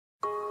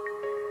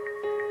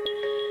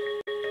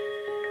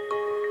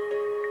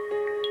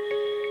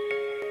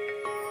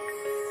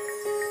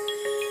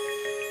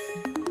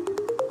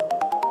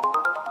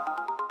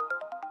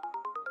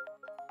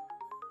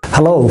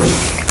Hello,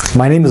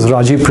 my name is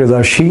Rajiv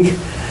Priyadarshi,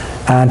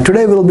 and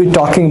today we'll be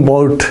talking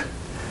about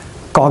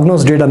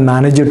Cognos Data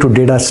Manager to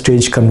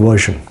DataStage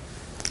conversion.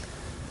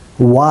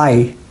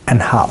 Why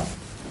and how?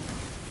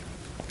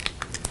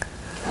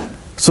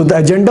 So the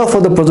agenda for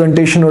the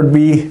presentation would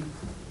be,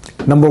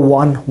 number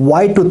one,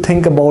 why to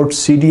think about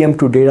CDM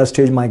to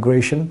DataStage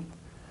migration?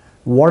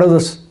 What are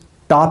the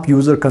top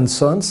user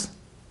concerns?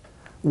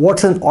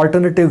 What's an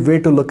alternative way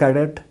to look at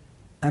it?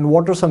 And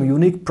what are some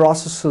unique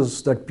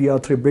processes that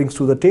PR3 brings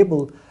to the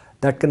table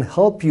that can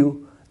help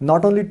you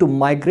not only to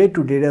migrate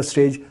to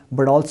DataStage,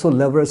 but also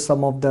leverage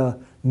some of the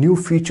new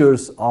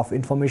features of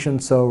information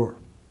server.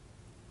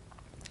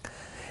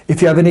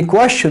 If you have any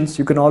questions,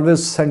 you can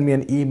always send me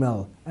an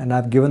email, and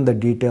I've given the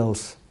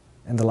details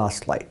in the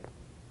last slide.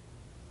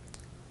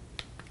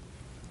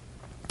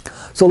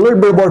 So a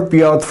little bit about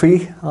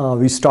PR3.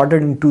 We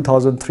started in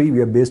 2003. We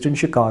are based in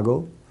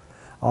Chicago.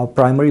 Our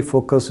primary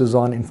focus is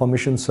on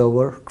information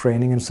server,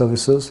 training and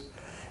services,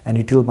 and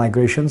ETL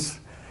migrations.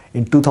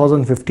 In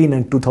 2015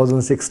 and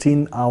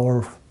 2016,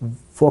 our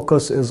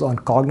focus is on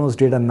Cognos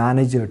Data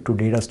Manager to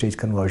DataStage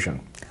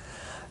conversion.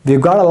 We've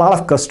got a lot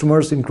of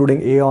customers,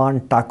 including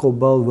Aon, Taco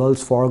Bell,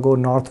 Wells Fargo,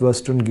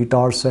 Northwestern,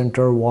 Guitar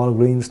Center,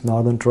 Walgreens,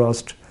 Northern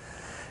Trust,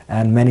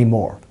 and many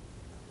more.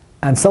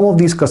 And some of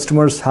these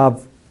customers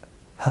have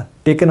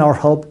taken our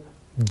help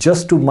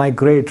just to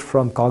migrate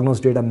from Cognos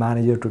Data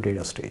Manager to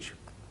DataStage.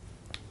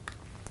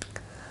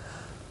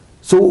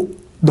 So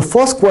the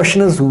first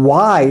question is,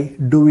 why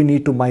do we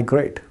need to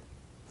migrate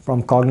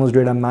from Cognos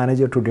Data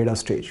Manager to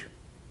DataStage?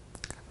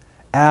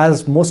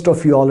 As most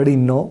of you already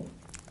know,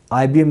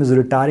 IBM is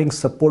retiring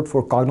support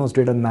for Cognos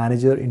Data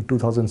Manager in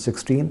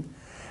 2016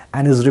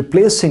 and is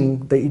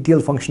replacing the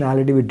ETL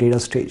functionality with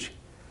DataStage.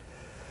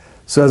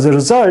 So as a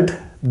result,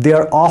 they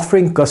are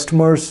offering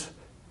customers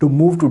to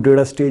move to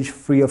DataStage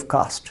free of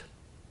cost.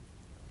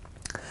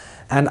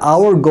 And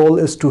our goal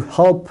is to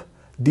help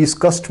these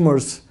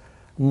customers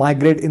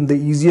migrate in the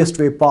easiest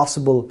way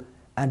possible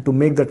and to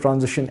make the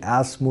transition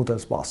as smooth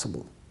as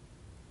possible.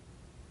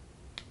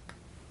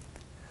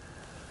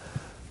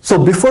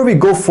 So before we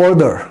go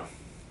further,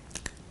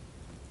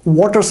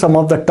 what are some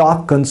of the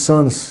top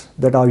concerns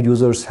that our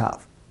users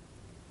have?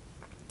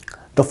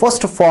 The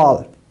first of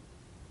all,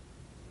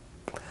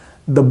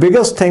 the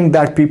biggest thing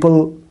that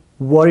people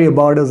worry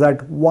about is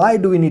that why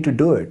do we need to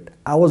do it?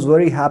 I was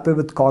very happy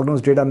with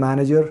Cognos Data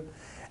Manager,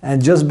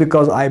 and just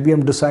because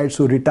IBM decides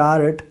to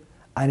retire it,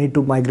 I need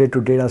to migrate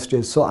to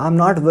DataStage. So I'm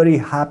not very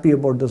happy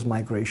about this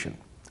migration.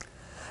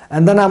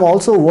 And then I'm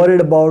also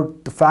worried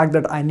about the fact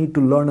that I need to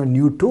learn a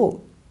new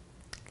tool.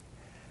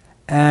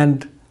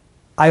 And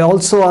I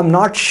also am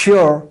not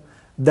sure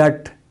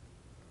that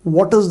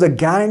what is the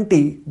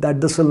guarantee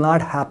that this will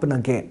not happen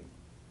again.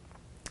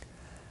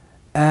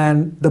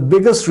 And the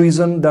biggest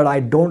reason that I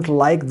don't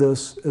like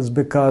this is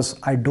because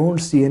I don't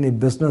see any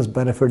business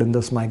benefit in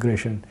this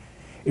migration.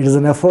 It is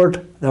an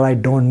effort that I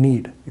don't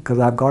need because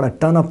I've got a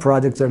ton of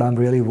projects that I'm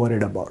really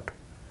worried about.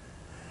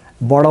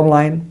 Bottom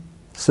line,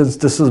 since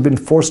this has been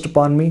forced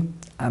upon me,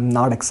 I'm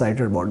not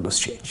excited about this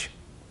change.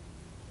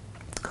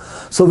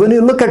 So when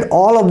you look at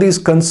all of these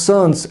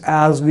concerns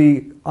as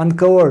we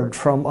uncovered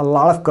from a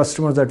lot of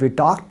customers that we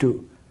talked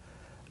to,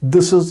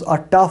 this is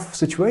a tough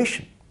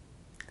situation.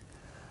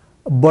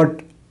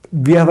 But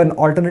we have an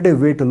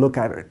alternative way to look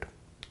at it.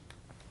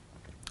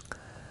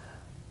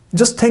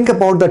 Just think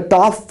about the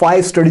top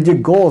 5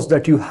 strategic goals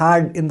that you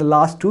had in the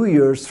last 2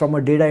 years from a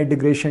data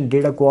integration,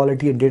 data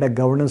quality, and data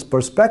governance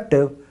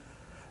perspective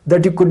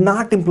that you could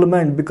not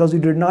implement because you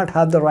did not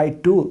have the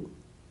right tool.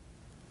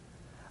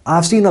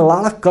 I've seen a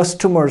lot of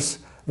customers,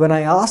 when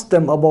I asked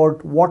them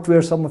about what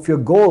were some of your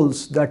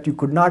goals that you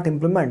could not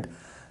implement,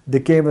 they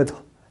came with,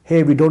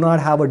 hey, we do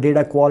not have a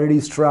data quality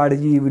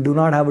strategy, we do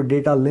not have a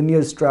data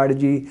lineage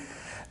strategy,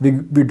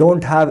 we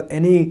don't have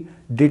any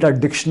data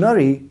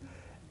dictionary.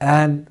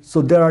 And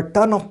so there are a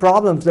ton of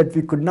problems that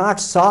we could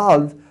not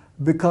solve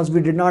because we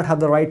did not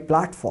have the right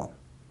platform.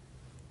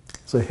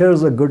 So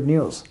here's the good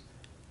news.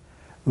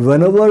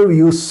 Whenever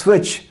you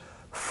switch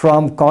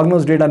from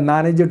Cognos Data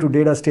Manager to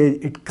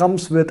DataStage, it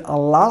comes with a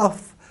lot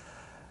of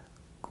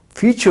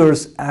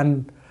features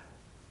and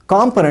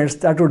components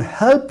that would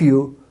help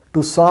you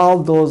to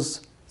solve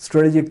those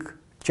strategic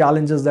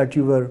challenges that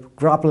you were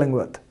grappling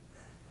with.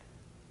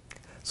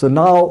 So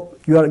now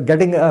you are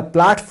getting a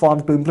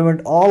platform to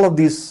implement all of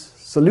these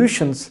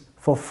solutions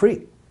for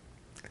free.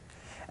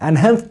 And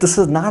hence, this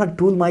is not a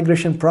tool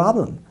migration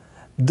problem.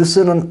 This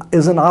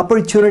is an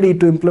opportunity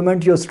to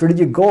implement your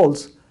strategic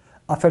goals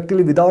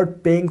effectively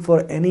without paying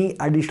for any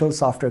additional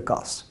software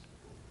costs.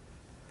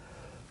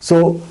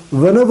 So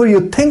whenever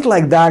you think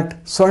like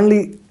that,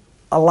 suddenly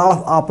a lot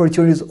of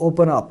opportunities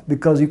open up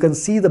because you can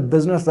see the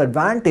business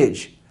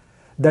advantage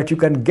that you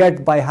can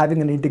get by having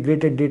an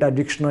integrated data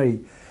dictionary.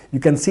 You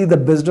can see the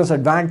business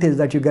advantage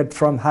that you get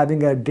from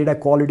having a data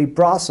quality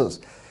process.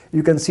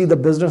 You can see the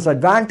business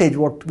advantage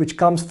which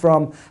comes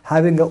from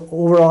having an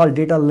overall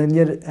data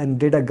lineage and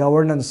data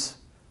governance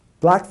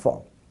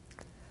platform.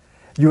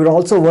 You're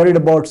also worried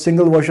about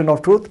single version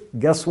of truth.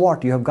 Guess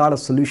what? You have got a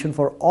solution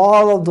for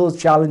all of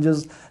those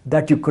challenges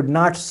that you could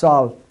not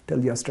solve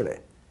till yesterday.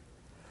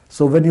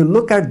 So when you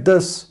look at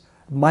this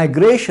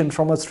migration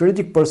from a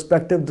strategic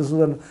perspective, this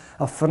is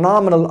a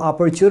phenomenal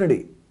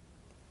opportunity.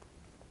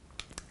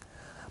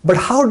 But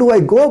how do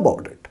I go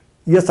about it?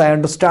 Yes, I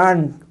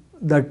understand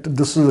that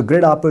this is a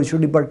great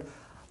opportunity, but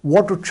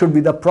what should be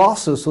the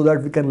process so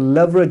that we can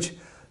leverage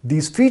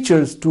these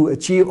features to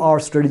achieve our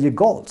strategic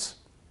goals?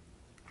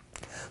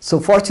 So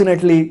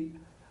fortunately,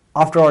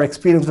 after our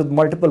experience with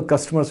multiple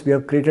customers, we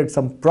have created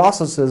some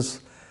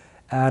processes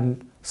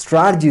and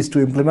strategies to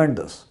implement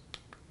this.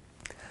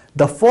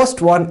 The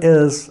first one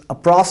is a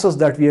process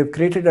that we have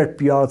created at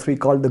PR3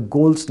 called the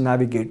Goals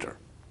Navigator.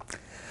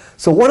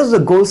 So what is the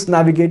Goals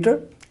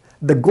Navigator?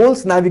 The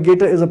Goals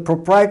Navigator is a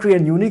proprietary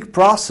and unique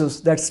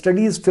process that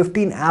studies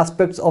 15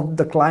 aspects of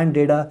the client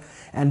data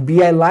and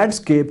BI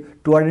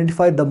landscape to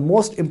identify the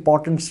most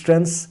important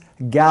strengths,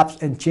 gaps,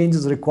 and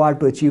changes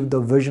required to achieve the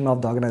vision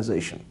of the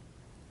organization.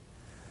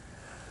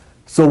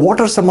 So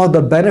what are some of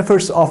the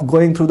benefits of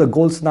going through the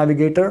Goals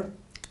Navigator?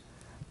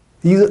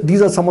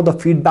 These are some of the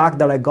feedback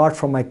that I got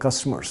from my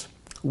customers.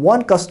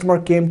 One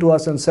customer came to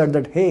us and said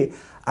that, hey,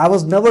 I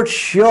was never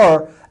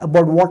sure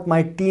about what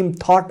my team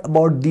thought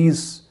about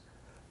these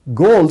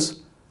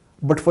goals,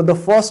 but for the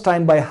first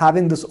time, by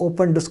having this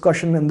open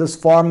discussion in this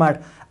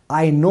format,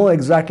 I know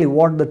exactly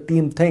what the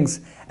team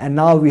thinks, and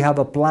now we have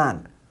a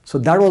plan. So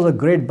that was a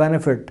great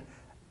benefit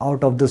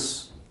out of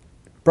this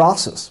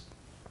process.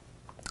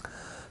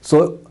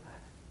 So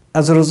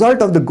as a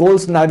result of the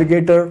Goals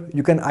Navigator,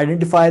 you can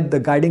identify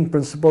the guiding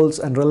principles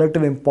and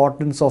relative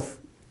importance of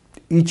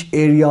each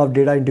area of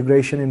data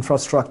integration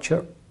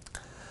infrastructure.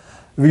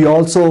 We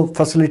also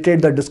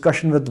facilitate the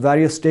discussion with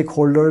various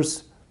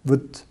stakeholders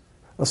with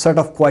a set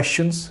of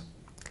questions.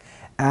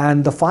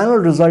 And the final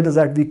result is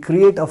that we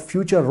create a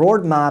future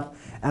roadmap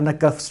and a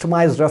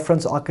customized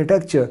reference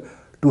architecture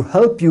to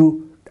help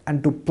you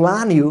and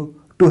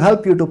to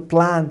help you to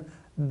plan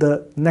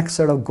the next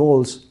set of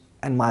goals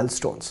and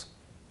milestones.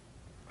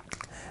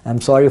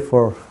 I'm sorry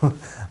for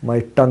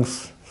my tongue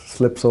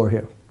slips over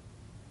here.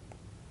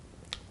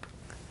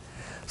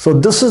 So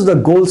this is the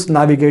Goals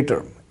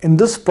Navigator. In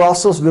this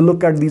process, we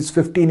look at these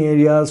 15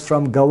 areas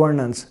from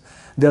governance.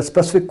 There are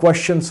specific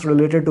questions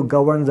related to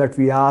governance that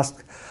we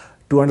ask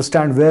to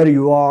understand where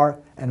you are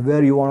and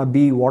where you want to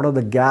be, what are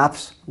the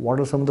gaps, what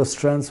are some of the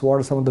strengths, what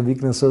are some of the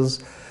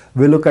weaknesses.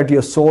 We look at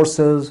your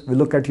sources, we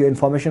look at your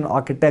information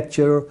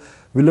architecture,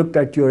 we looked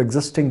at your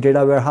existing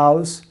data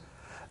warehouse,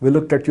 we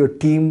looked at your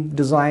team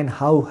design,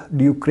 how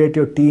do you create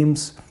your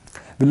teams.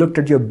 We looked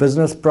at your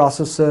business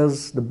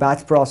processes, the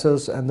batch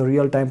process and the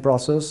real-time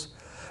process.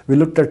 We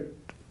looked at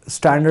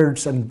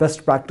standards and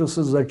best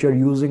practices that you're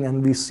using,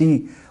 and we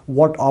see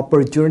what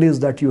opportunities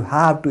that you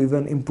have to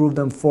even improve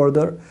them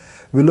further.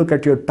 We look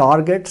at your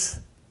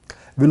targets.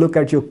 We look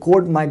at your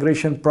code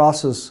migration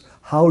process.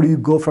 How do you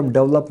go from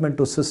development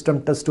to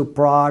system test to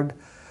prod?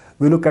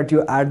 We look at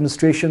your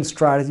administration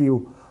strategy.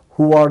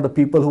 Who are the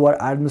people who are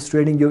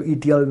administrating your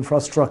ETL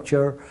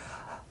infrastructure,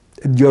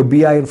 your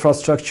BI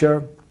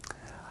infrastructure?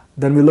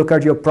 Then we look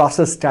at your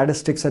process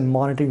statistics and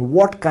monitoring.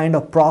 What kind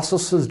of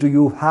processes do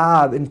you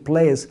have in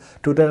place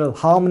to tell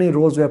how many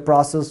rows were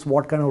processed,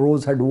 what kind of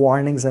rows had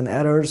warnings and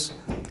errors?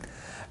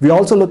 We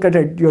also look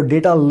at your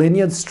data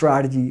lineage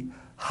strategy.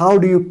 How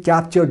do you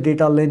capture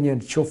data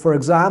lineage? So for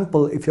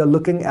example, if you're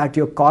looking at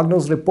your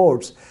Cognos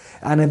reports,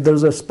 and if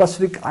there's a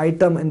specific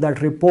item in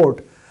that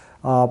report,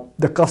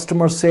 the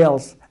customer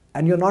sales,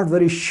 and you're not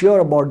very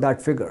sure about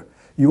that figure,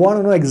 you want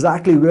to know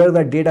exactly where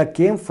that data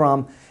came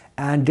from,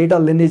 and data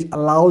lineage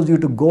allows you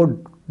to go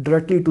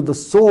directly to the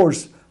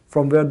source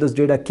from where this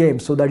data came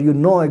so that you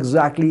know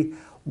exactly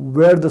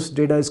where this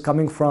data is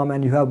coming from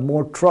and you have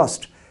more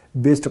trust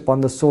based upon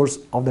the source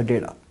of the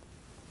data.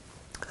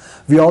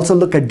 We also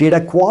look at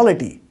data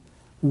quality.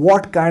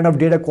 What kind of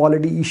data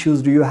quality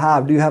issues do you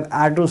have? Do you have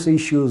address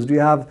issues? Do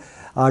you have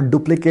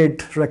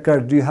duplicate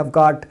records? Do you have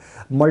got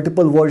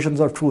multiple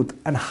versions of truth?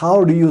 And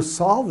how do you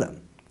solve them?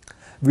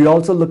 We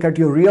also look at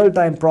your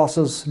real-time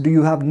process. Do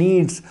you have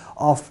needs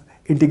of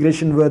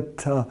integration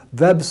with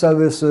web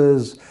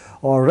services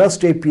or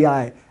REST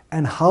API,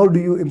 and how do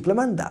you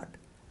implement that?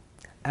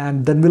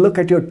 And then we look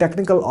at your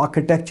technical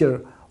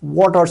architecture.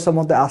 What are some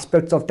of the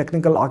aspects of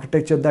technical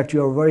architecture that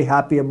you are very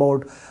happy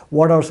about?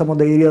 What are some of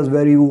the areas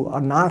where you are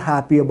not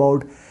happy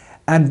about?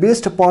 And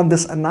based upon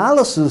this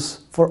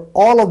analysis for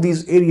all of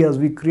these areas,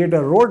 we create a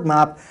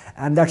roadmap,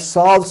 and that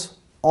solves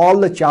all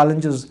the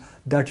challenges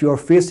that you are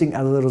facing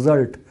as a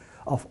result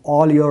of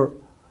all your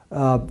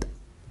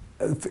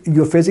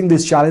you're facing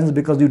these challenges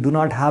because you do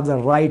not have the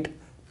right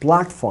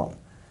platform.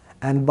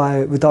 And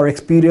with our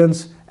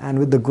experience and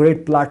with the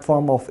great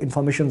platform of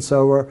information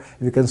server,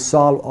 we can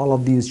solve all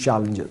of these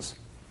challenges.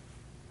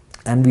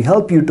 And we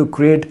help you to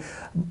create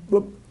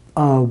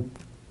a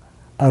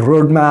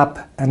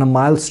roadmap and a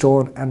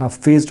milestone and a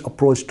phased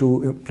approach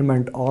to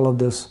implement all of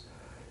this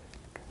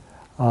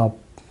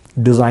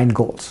design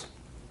goals.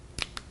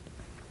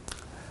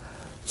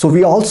 So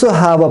we also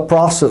have a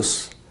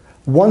process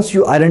Once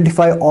you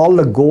identify all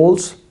the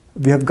goals,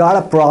 we have got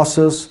a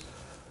process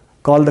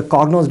called the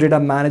Cognos Data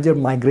Manager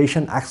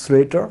Migration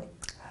Accelerator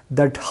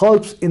that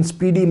helps in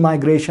speedy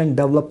migration,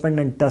 development,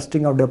 and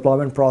testing of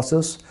deployment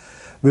process.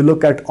 We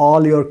look at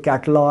all your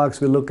catalogs,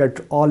 we look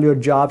at all your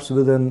jobs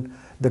within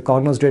the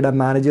Cognos Data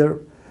Manager.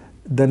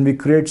 Then we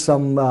create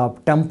some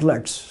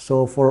templates.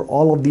 So for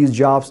all of these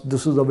jobs,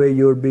 this is the way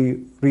you'll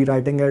be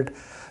rewriting it.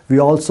 We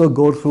also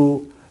go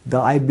through the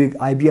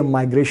IBM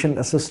Migration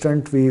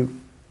Assistant. We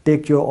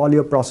take all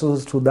your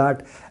processes through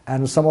that,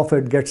 and some of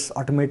it gets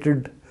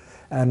automated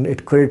and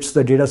it creates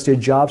the DataStage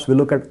jobs. We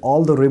look at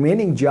all the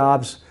remaining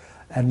jobs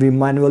and we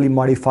manually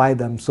modify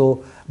them.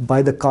 So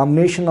by the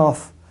combination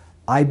of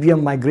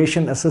IBM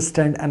Migration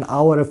Assistant and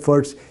our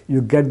efforts,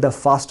 you get the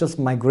fastest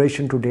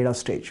migration to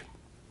DataStage.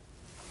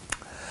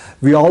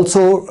 We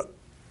also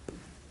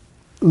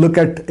look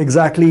at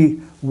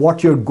exactly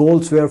what your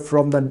goals were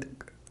from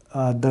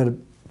the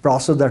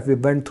process that we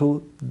went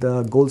through,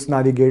 the goals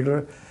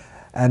navigator,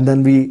 and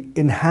then we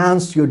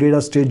enhance your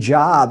DataStage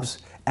jobs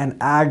and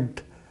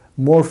add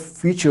more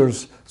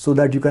features so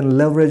that you can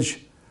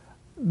leverage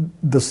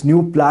this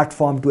new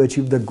platform to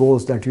achieve the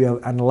goals that you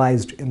have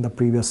analyzed in the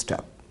previous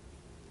step.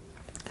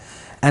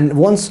 And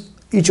once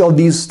each of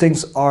these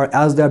things are,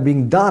 as they're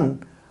being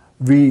done,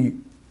 we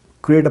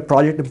create a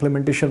project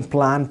implementation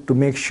plan to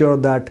make sure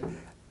that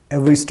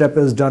every step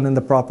is done in the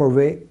proper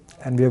way,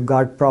 and we have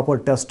got proper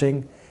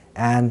testing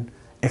and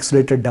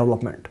accelerated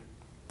development.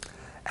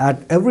 At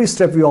every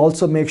step, we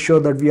also make sure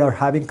that we are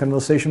having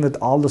conversation with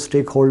all the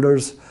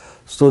stakeholders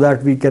so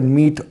that we can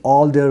meet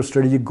all their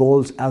strategic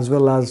goals as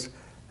well as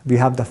we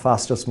have the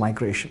fastest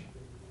migration.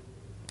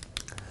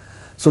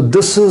 So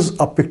this is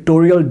a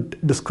pictorial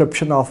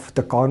description of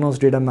the Cognos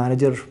Data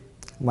Manager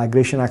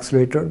Migration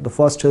Accelerator. The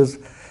first is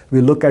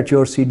we look at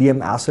your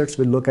CDM assets,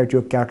 we look at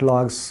your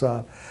catalogs,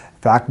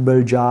 fact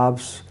build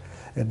jobs,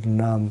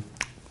 and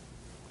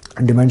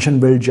dimension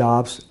build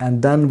jobs,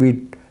 and then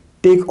we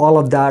take all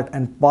of that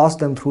and pass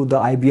them through the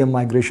IBM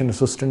Migration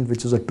Assistant,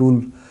 which is a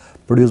tool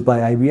produced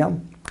by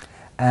IBM.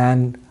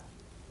 And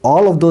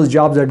all of those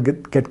jobs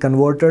that get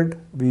converted,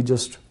 we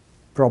just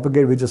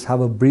propagate, we just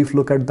have a brief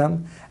look at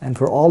them. And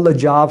for all the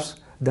jobs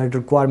that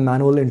require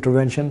manual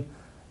intervention,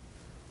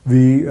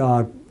 we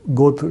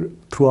go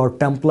through our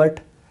template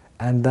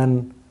and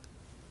then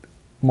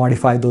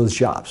modify those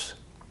jobs.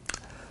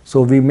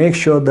 So we make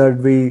sure that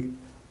we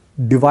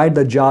divide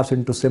the jobs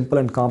into simple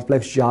and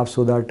complex jobs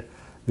so that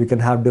we can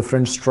have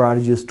different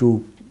strategies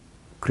to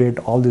create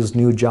all these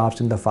new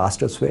jobs in the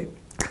fastest way.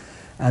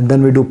 And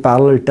then we do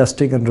parallel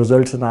testing and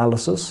results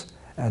analysis.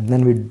 And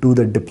then we do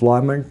the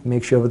deployment,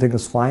 make sure everything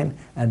is fine,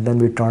 and then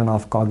we turn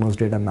off Cognos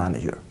Data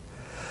Manager.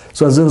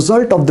 So as a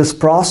result of this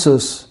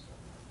process,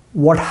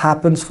 what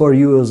happens for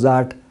you is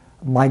that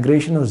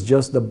migration is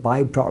just the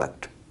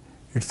byproduct.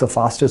 It's the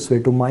fastest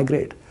way to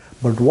migrate.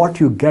 But what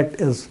you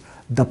get is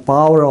the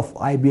power of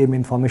IBM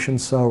Information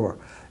Server.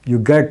 You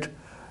get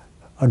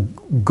a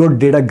good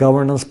data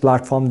governance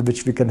platform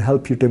which we can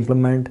help you to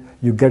implement.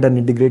 You get an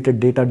integrated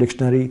data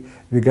dictionary.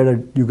 You get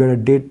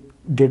a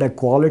data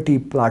quality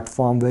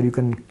platform where you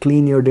can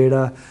clean your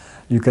data.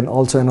 You can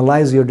also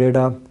analyze your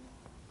data.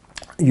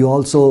 You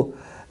also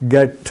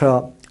get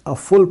a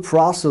full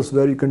process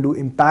where you can do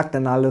impact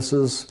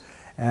analysis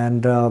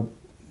and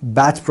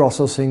batch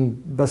processing,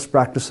 best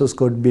practices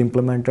could be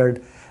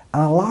implemented,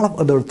 and a lot of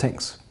other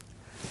things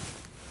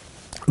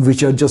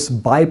which are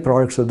just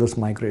byproducts of this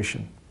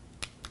migration.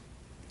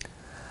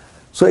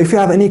 So if you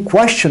have any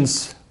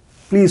questions,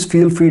 please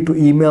feel free to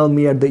email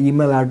me at the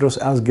email address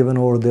as given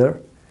over there.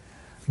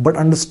 But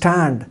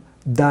understand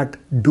that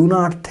do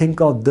not think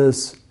of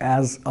this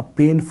as a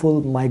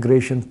painful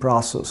migration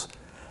process.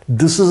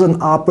 This is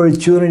an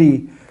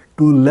opportunity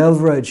to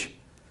leverage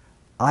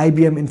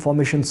IBM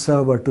Information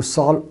Server to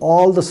solve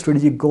all the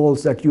strategic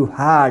goals that you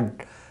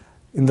had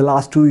in the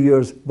last 2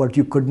 years, but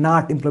you could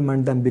not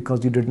implement them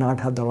because you did not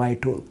have the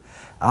right tool.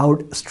 I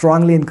would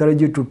strongly encourage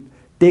you to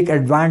take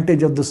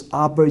advantage of this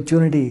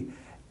opportunity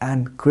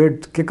and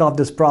kick off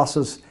this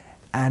process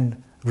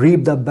and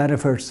reap the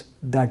benefits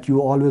that you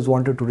always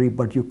wanted to reap,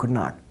 but you could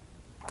not.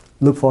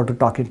 Look forward to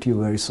talking to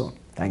you very soon.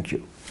 Thank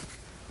you.